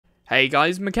Hey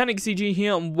guys, Mechanic CG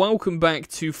here and welcome back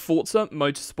to Forza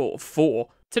Motorsport 4.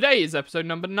 Today is episode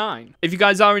number 9. If you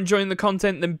guys are enjoying the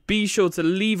content, then be sure to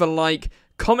leave a like,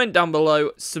 comment down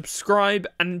below, subscribe,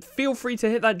 and feel free to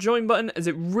hit that join button as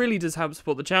it really does help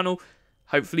support the channel.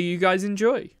 Hopefully you guys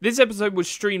enjoy. This episode was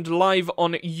streamed live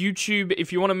on YouTube.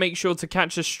 If you want to make sure to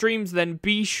catch the streams, then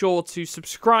be sure to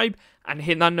subscribe and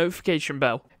hit that notification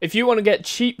bell. If you want to get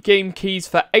cheap game keys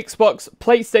for Xbox,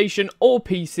 PlayStation, or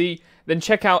PC, then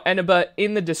check out Eneba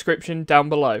in the description down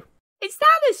below. Is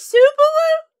that a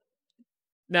Subaru?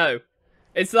 No,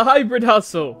 it's the Hybrid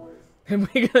Hustle. And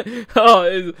we're gonna,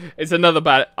 oh, it's another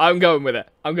bad. I'm going with it.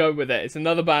 It's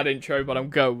another bad intro, but I'm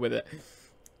going with it.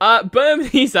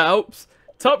 Bernese Alps,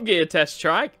 TopGear test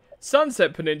track,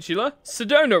 Sunset Peninsula,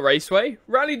 Sedona Raceway,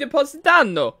 Rally di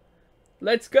Positano.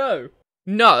 Let's go.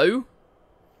 No,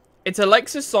 it's a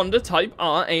Lexus Sonda Type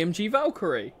R AMG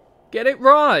Valkyrie. Get it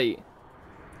right.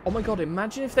 Oh my god,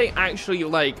 imagine if they actually,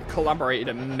 like, collaborated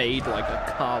and made, like,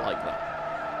 a car like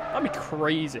that. That'd be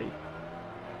crazy.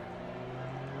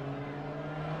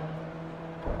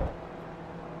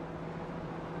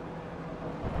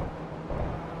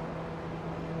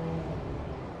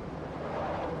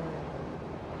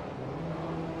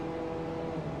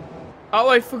 Oh,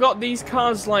 I forgot these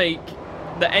cars, like,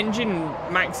 the engine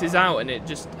maxes out and it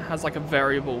just has, like, a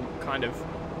variable kind of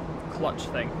clutch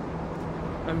thing.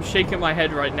 I'm shaking my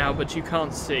head right now, but you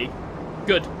can't see.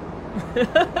 Good.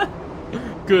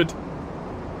 Good.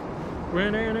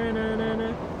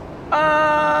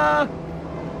 I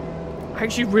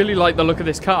actually really like the look of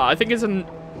this car. I think it's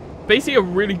basically a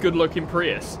really good looking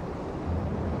Prius.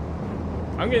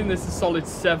 I'm giving this a solid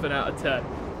 7 out of 10.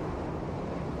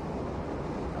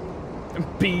 And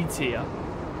B tier.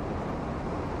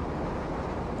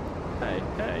 Hey,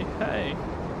 hey, hey.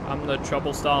 I'm the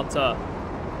trouble starter.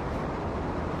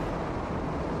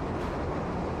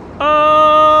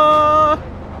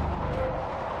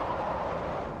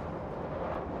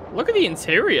 Look at the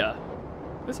interior.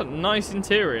 It's a nice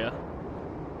interior.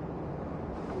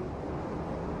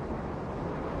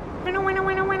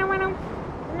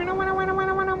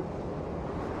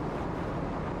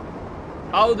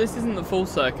 Oh, this isn't the full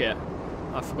circuit.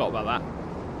 I forgot about that.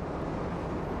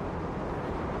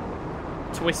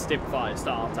 Twisted fire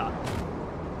starter.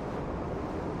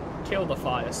 Kill the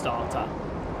fire starter.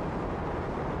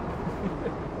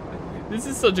 This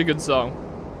is such a good song.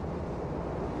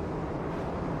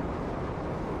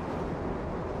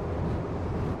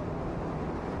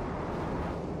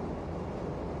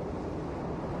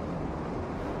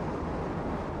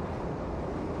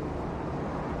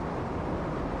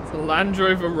 It's a Land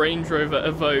Rover Range Rover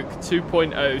Evoque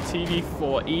 2.0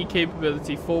 TV4 E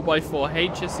capability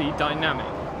 4x4 HSE dynamic.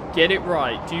 Get it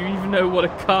right. Do you even know what a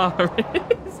car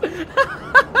is?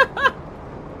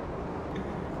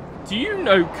 Do you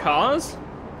know cars?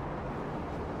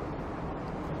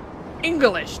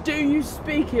 English, do you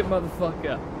speak it,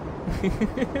 motherfucker?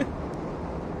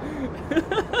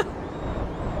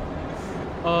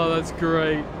 Oh, that's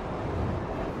great.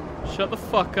 Shut the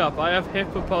fuck up. I have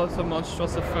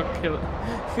hippopotamonstrous killer.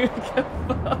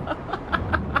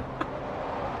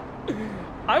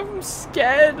 I'm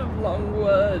scared of long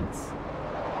words.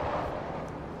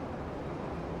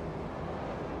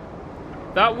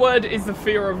 That word is the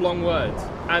fear of long words,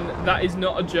 and that is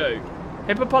not a joke.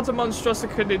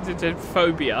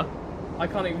 Hippopotamonstrosphobia, I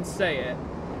can't even say it,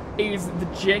 is the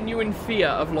genuine fear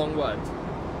of long words.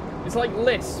 It's like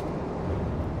lisp.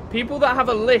 People that have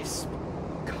a lisp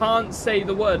can't say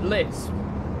the word lisp,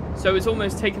 so it's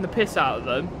almost taking the piss out of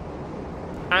them.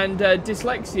 And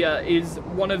dyslexia is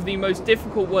one of the most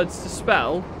difficult words to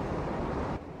spell,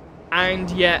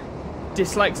 and yet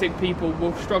dyslexic people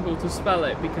will struggle to spell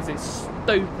it because it's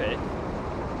stupid.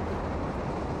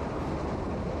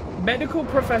 Medical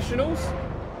professionals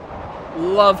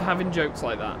love having jokes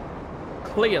like that.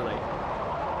 Clearly.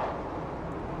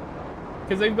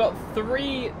 Because they've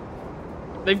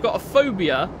got a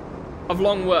phobia of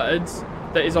long words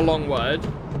that is a long word.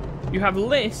 You have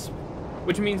lisp,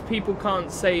 which means people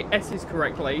can't say S's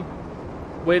correctly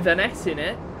with an S in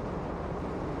it.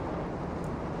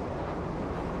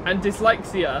 And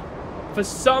dyslexia, for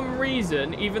some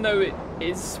reason, even though it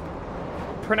is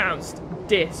pronounced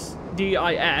dis,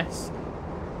 D-I-S,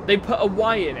 they put a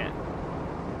Y in it.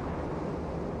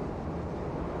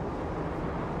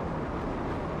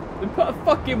 They put a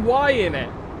fucking Y in it.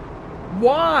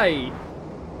 Why?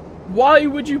 Why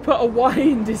would you put a Y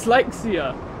in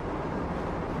dyslexia?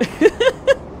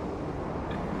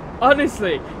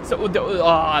 Honestly. So,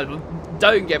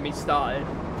 don't get me started.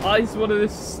 It's one of the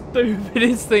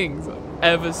stupidest things I've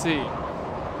ever seen.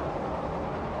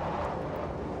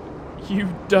 You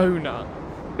donut.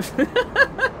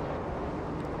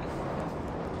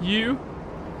 You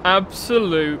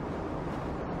absolute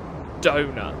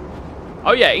donut.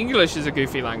 Oh yeah, English is a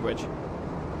goofy language.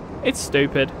 It's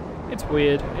stupid. It's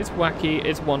weird. It's wacky.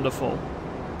 It's wonderful.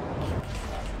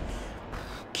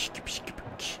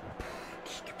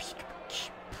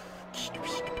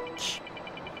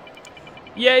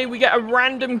 Yay, we get a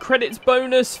random credits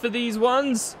bonus for these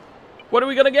ones. What are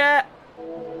we gonna get?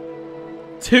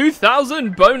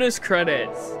 2,000 bonus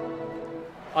credits.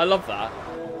 I love that.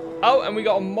 Oh, and we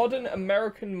got a modern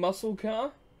American muscle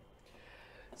car.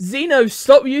 Zeno,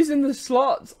 stop using the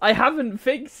slots. I haven't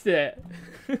fixed it.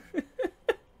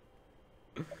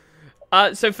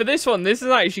 So for this one, this is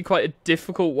actually quite a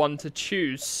difficult one to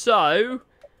choose. So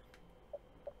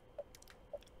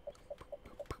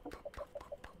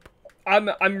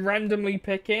I'm randomly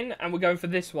picking, and we're going for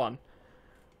this one.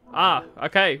 Ah,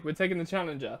 okay, we're taking the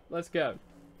Challenger. Let's go.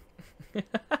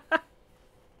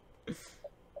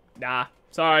 Nah,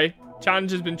 sorry.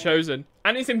 Challenger's been chosen.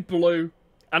 And it's in blue.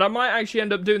 And I might actually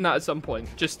end up doing that at some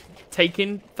point. Just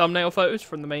taking thumbnail photos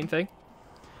from the main thing.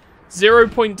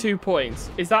 0.2 points.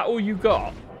 Is that all you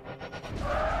got?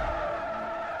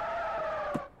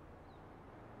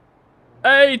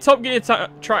 Hey, Top Gear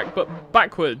track, but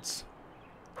backwards.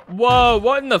 Whoa,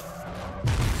 what in the...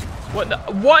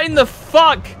 What in the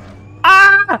fuck?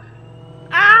 Ah!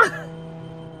 Ah!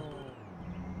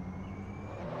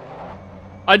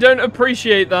 I don't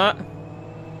appreciate that.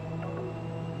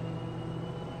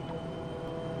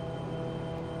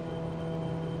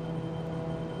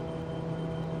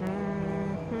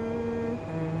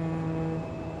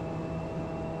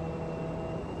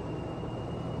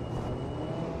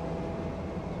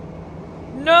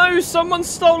 No, someone's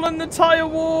stolen the tire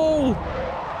wall.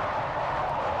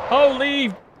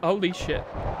 Holy shit.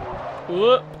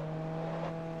 Whoop.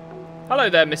 Hello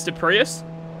there, Mr. Prius.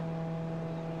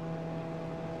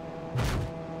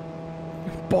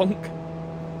 Bonk.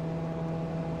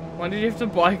 Why did you have to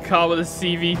buy a car with a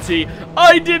CVT?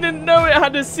 I didn't know it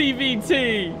had a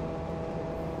CVT.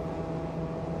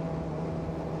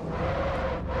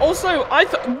 Also, I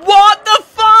thought... What the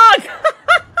fuck?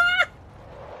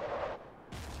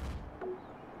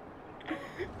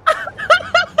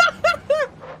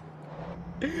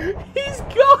 He's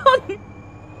gone!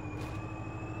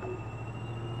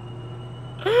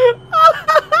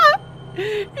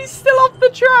 He's still off the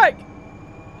track!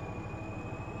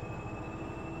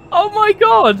 Oh my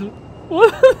god!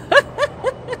 What?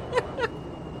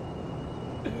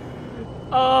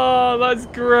 Oh, that's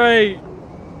great!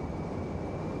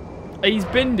 He's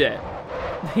binned it.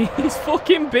 He's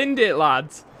fucking binned it,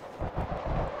 lads.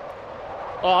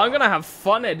 Oh, I'm gonna have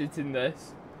fun editing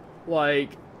this.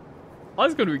 Like...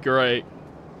 That's gonna be great.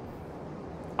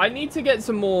 I need to get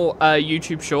some more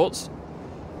YouTube shorts,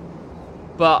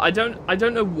 but I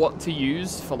don't know what to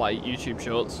use for like YouTube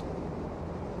shorts.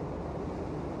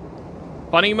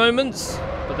 Funny moments,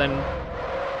 but then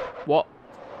what?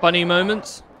 Funny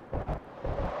moments?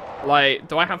 Like,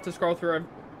 do I have to scroll through?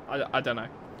 I don't know.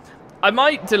 I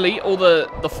might delete all the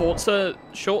Forza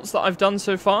shorts that I've done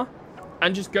so far,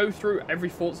 and just go through every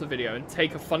Forza video and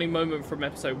take a funny moment from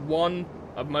episode 1.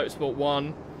 Of Motorsport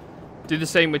 1, do the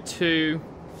same with 2,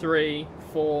 3,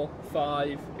 4,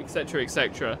 5, etc,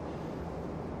 etc.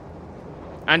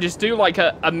 And just do like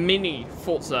a mini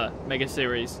Forza mega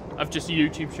series of just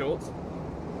YouTube shorts.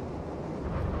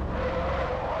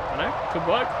 I don't know, could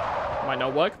work, might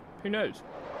not work, who knows.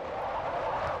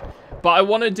 But I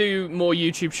want to do more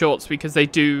YouTube shorts because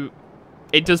it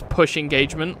does push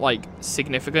engagement like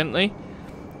significantly.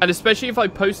 And especially if I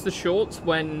post the shorts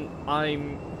when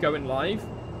I'm going live.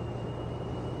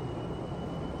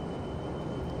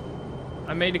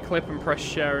 I made a clip and pressed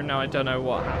share and now I don't know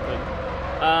what happened.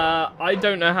 I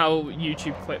don't know how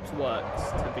YouTube clips works,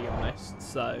 to be honest,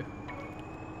 so...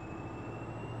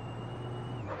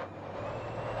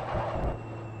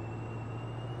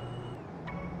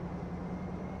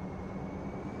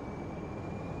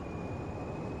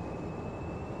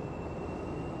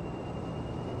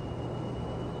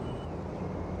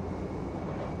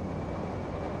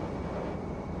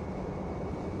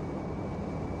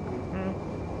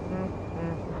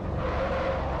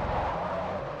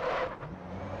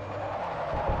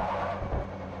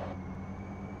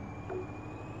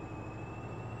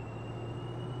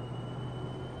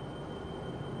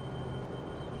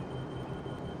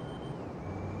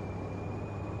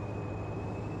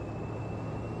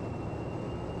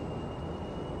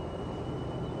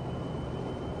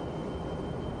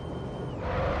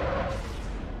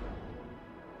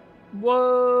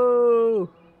 Whoa!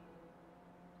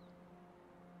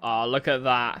 Oh, look at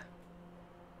that.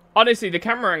 Honestly, the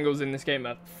camera angles in this game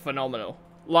are phenomenal.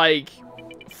 Like,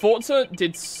 Forza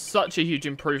did such a huge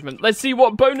improvement. Let's see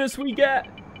what bonus we get.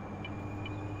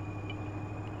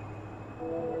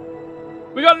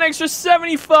 We got an extra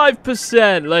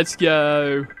 75%. Let's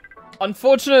go.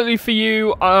 Unfortunately for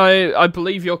you, I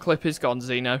believe your clip is gone,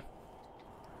 Zeno.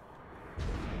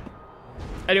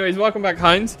 Anyways, welcome back,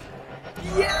 Heinz.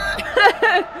 Yeah!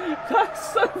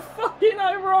 That's so fucking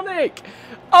ironic.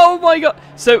 Oh my god.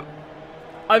 So,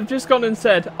 I've just gone and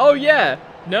said, oh yeah,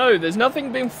 no, there's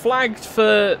nothing been flagged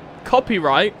for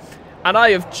copyright. And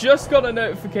I have just got a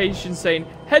notification saying,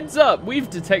 heads up, we've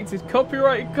detected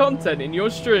copyrighted content in your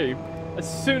stream.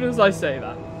 As soon as I say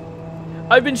that.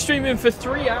 I've been streaming for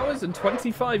 3 hours and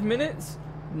 25 minutes.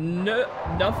 No,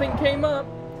 nothing came up.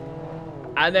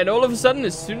 And then all of a sudden,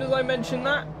 as soon as I mention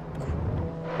that,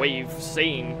 we've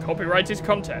seen copyrighted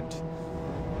content.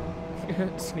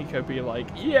 Sneeko be like,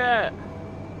 yeah.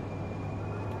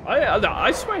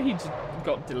 I swear he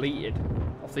got deleted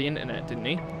off the internet, didn't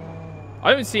he?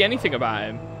 I don't see anything about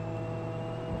him.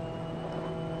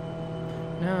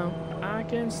 Now, I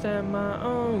can stand my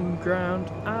own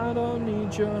ground. I don't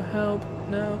need your help.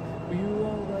 No, you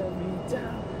won't let me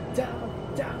down,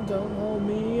 down, down. Don't hold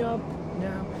me up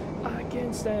now. I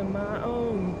can stand my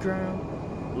own ground.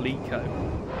 Lico.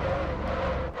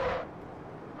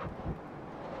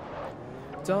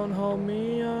 Don't hold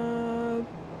me up.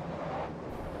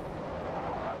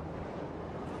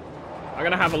 I'm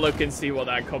gonna have a look and see what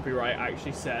that copyright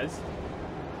actually says.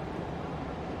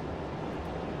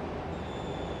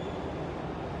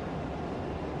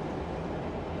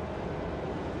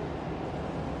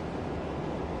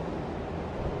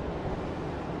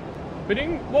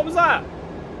 What was that?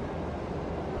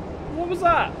 What was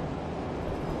that?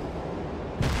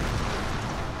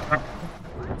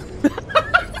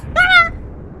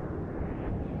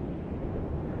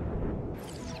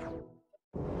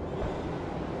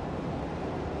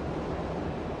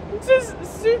 It says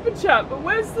super chat, but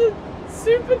where's the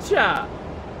super chat?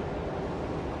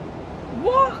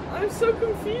 What? I'm so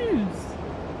confused.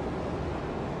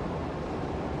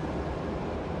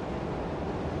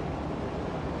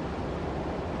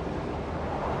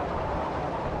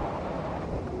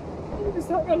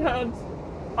 Hang on, Hans.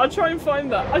 I'll try and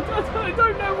find that. I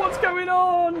don't know what's going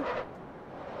on.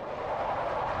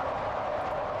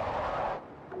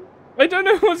 I don't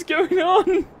know what's going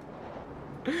on.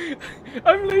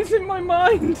 I'm losing my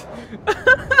mind.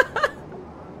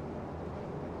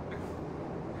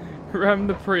 Ram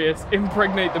the Prius.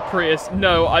 Impregnate the Prius.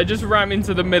 No, I just ram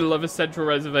into the middle of a central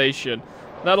reservation.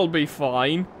 That'll be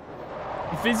fine.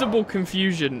 Visible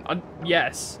confusion.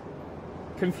 Yes.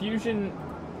 Confusion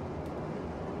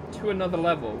to another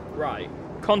level. Right.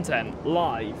 Content.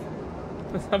 Live.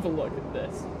 Let's have a look at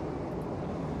this.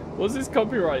 What does this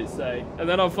copyright say? And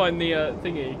then I'll find the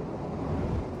thingy.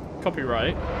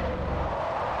 Copyright.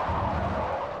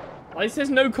 It says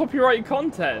no copyright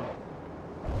content.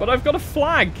 But I've got a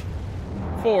flag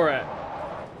for it.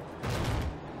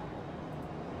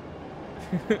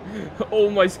 All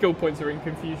my skill points are in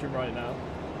confusion right now.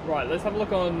 Right, let's have a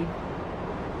look on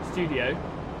Studio.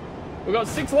 We've got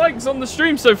 6 likes on the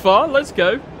stream so far. Let's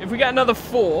go. If we get another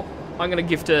 4, I'm going to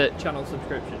gift a channel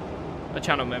subscription. A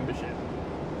channel membership.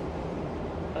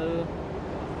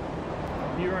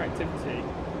 Viewer activity.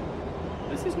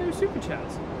 This is no super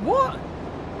chats. What?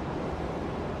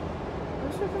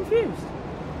 I'm so confused.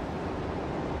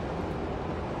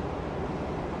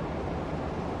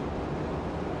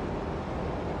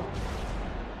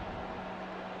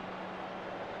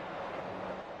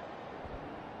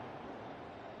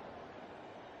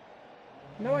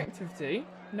 No activity.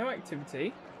 No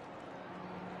activity.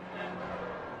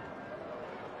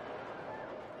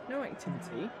 No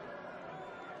activity.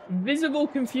 Visible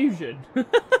confusion.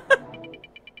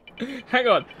 Hang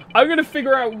on. I'm going to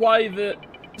figure out why the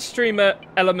streamer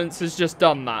Elements has just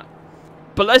done that.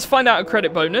 But let's find out a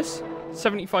credit bonus.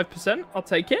 75%. I'll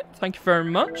take it. Thank you very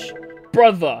much.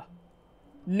 Brother.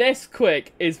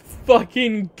 Nesquik is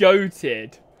fucking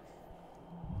goated.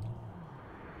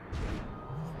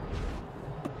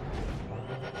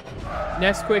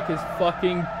 Nesquik is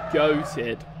fucking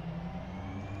goated.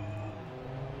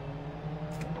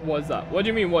 What is that? What do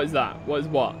you mean, what is that? What is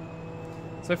what?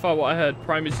 So far, what I heard,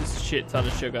 Prime is just a shit ton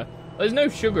of sugar. There's no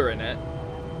sugar in it.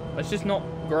 It's just not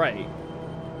great.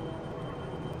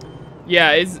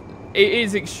 Yeah, it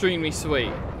is extremely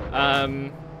sweet.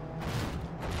 I'm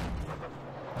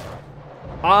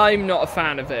not a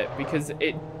fan of it because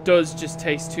it does just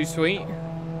taste too sweet.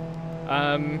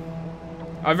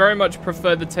 I very much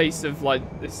prefer the taste of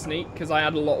like the Sneak because I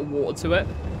add a lot of water to it.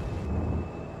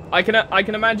 I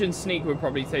can imagine Sneak would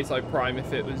probably taste like Prime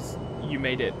if it was you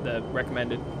made it the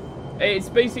recommended. It's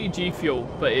basically G Fuel,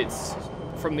 but it's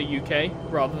from the UK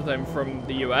rather than from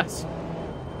the US.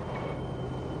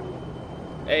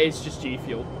 It's just G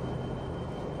Fuel.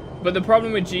 But the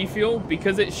problem with G Fuel,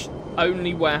 because it's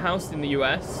only warehoused in the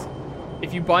US,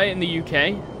 if you buy it in the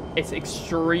UK, it's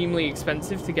extremely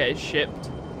expensive to get it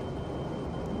shipped.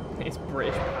 It's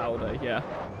British powder, yeah.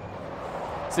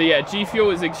 So yeah, G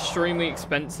Fuel is extremely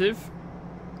expensive.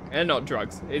 And not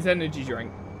drugs, it's energy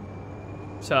drink.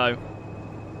 So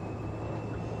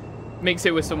mix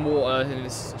it with some water and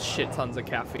it's shit tons of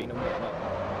caffeine and whatnot.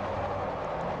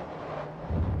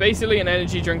 Basically an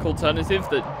energy drink alternative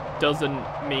that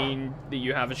doesn't mean that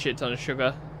you have a shit ton of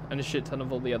sugar and a shit ton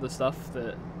of all the other stuff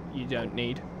that you don't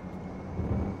need.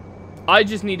 I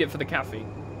just need it for the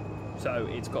caffeine. So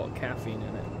it's got caffeine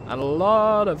in it. And a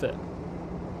lot of it.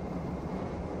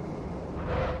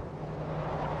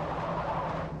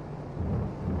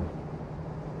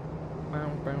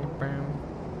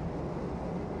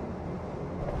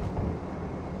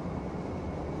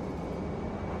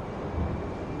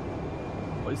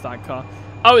 What is that car?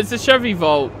 Oh, it's the Chevy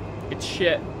Volt. It's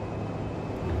shit.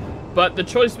 But the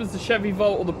choice was the Chevy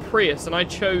Volt or the Prius, and I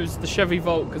chose the Chevy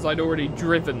Volt because I'd already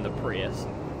driven the Prius.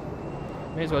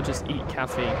 May as well just eat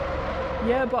caffeine.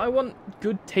 Yeah, but I want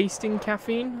good tasting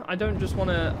caffeine. I don't just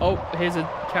want to... Oh, here's a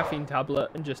caffeine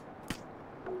tablet and just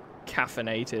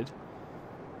caffeinated.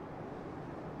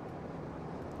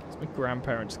 It's my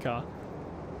grandparents' car.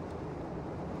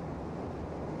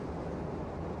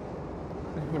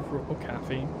 Raw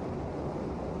caffeine.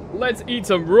 Let's eat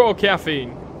some raw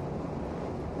caffeine.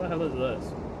 What the hell is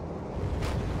this?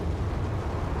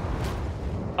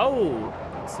 Oh,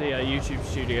 let's see, YouTube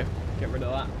Studio. Get rid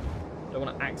of that. Don't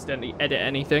want to accidentally edit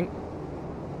anything.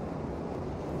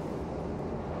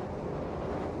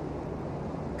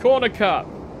 Corner cut.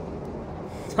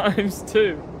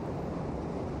 ×2.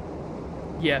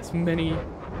 Yes, many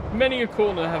a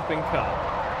corner have been cut.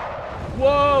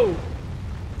 Whoa!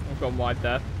 I've gone wide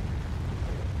there.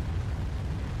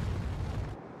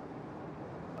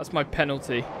 That's my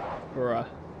penalty for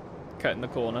cutting the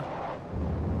corner.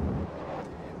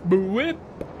 Whip.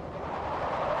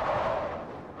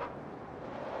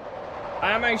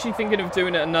 I am actually thinking of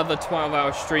doing another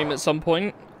 12-hour stream at some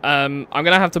point. I'm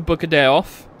gonna have to book a day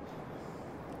off,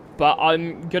 but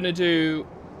I'm gonna do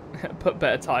put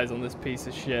better tires on this piece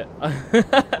of shit.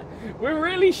 We're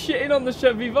really shitting on the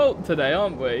Chevy Volt today,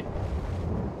 aren't we?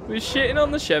 We're shitting on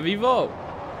the Chevy Volt.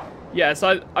 Yeah,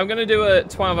 so I'm going to do a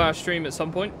 12-hour stream at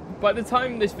some point. By the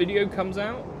time this video comes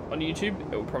out on YouTube,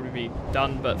 it will probably be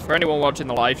done. But for anyone watching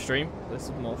the live stream, this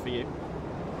is more for you.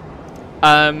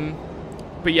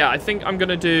 But yeah, I think I'm going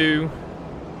to do...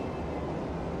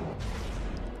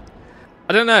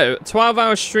 I don't know,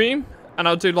 12-hour stream. And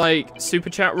I'll do, like, Super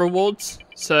Chat rewards.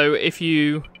 So if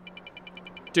you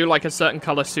do, like, a certain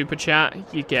color Super Chat,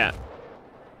 you get...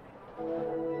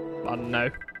 I don't know.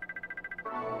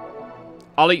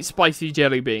 I'll eat spicy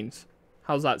jelly beans.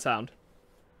 How's that sound?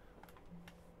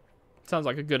 Sounds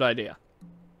like a good idea.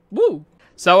 Woo!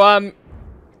 So, I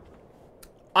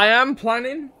am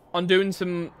planning on doing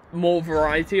some more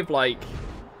variety of, like,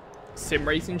 sim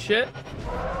racing shit.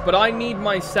 But I need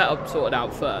my setup sorted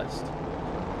out first.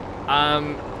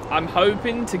 I'm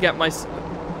hoping to get my...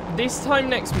 This time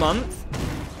next month...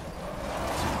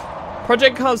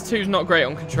 Project Cars 2 is not great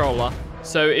on controller.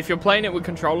 So if you're playing it with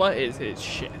controller, it's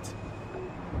shit.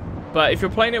 But if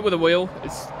you're playing it with a wheel,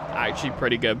 it's actually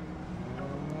pretty good.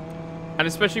 And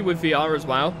especially with VR as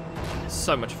well, it's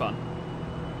so much fun.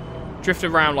 Drift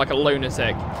around like a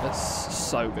lunatic. That's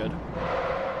so good.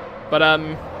 But,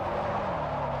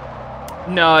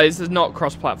 no, it's not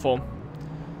cross-platform.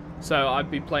 So I'd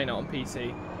be playing it on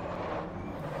PC.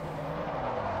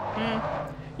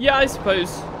 Yeah, I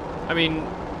suppose. I mean,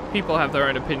 people have their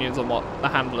own opinions on what the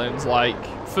handling's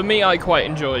like. For me, I quite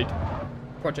enjoyed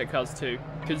Project Cars 2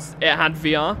 because it had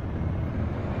VR.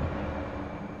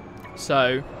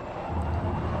 So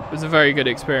it was a very good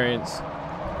experience.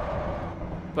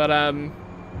 But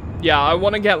yeah, I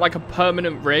want to get like a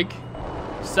permanent rig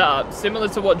set up similar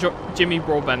to what Jimmy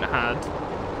Broadbent had.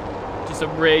 Just a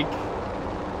rig,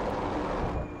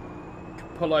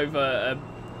 pull over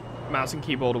a mouse and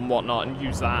keyboard and whatnot and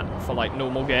use that for like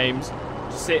normal games.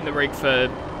 Just sit in the rig for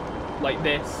like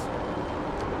this,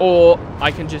 or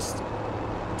I can just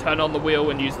turn on the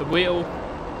wheel and use the wheel.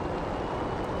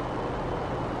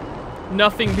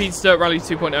 Nothing beats Dirt Rally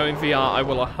 2.0 in VR. I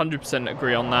will 100%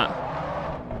 agree on that.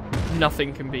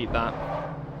 Nothing can beat that.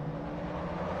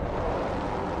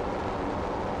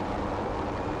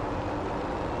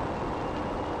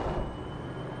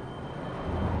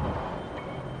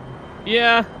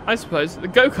 Yeah, I suppose. The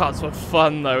go-karts were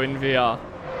fun, though, in VR.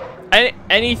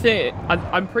 Anything...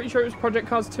 I'm pretty sure it was Project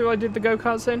Cars 2 I did the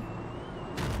go-karts in.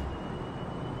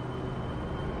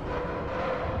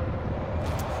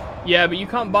 Yeah, but you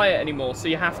can't buy it anymore, so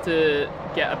you have to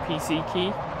get a PC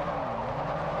key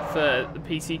for the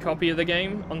PC copy of the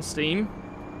game on Steam.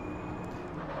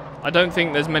 I don't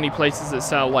think there's many places that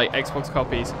sell, like, Xbox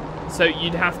copies. So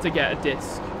you'd have to get a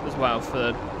disc as well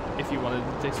for if you wanted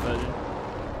the disc version.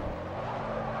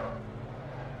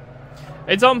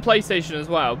 It's on PlayStation as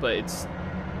well, but it's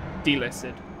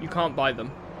delisted. You can't buy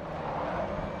them.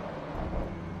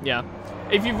 Yeah.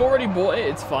 If you've already bought it,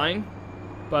 it's fine.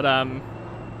 But,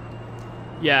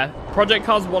 yeah. Project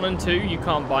Cars 1 and 2, you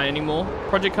can't buy anymore.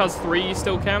 Project Cars 3, you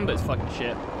still can, but it's fucking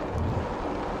shit.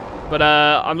 But,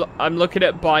 I'm looking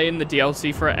at buying the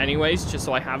DLC for it anyways, just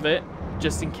so I have it.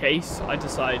 Just in case I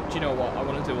decide, do you know what, I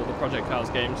want to do all the Project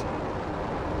Cars games.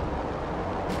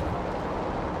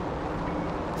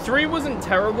 3 wasn't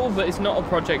terrible, but it's not a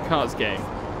Project Cars game.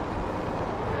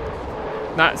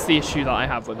 That's the issue that I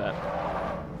have with it.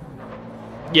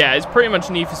 Yeah, it's pretty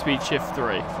much Need for Speed Shift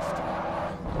 3.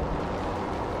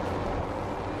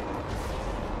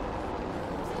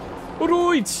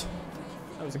 Alright!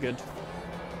 That was a good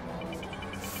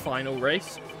final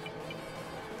race.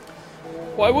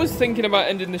 Well, I was thinking about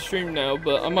ending the stream now,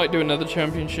 but I might do another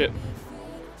championship.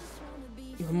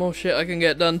 The more shit I can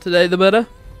get done today, the better.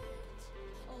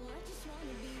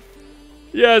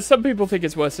 Yeah, some people think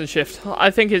it's worse than Shift.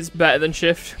 I think it's better than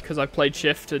Shift, because I played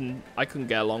Shift and I couldn't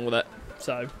get along with it.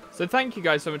 So thank you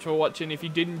guys so much for watching. If you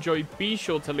did enjoy, be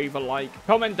sure to leave a like,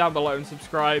 comment down below and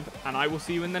subscribe, and I will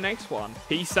see you in the next one.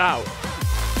 Peace out.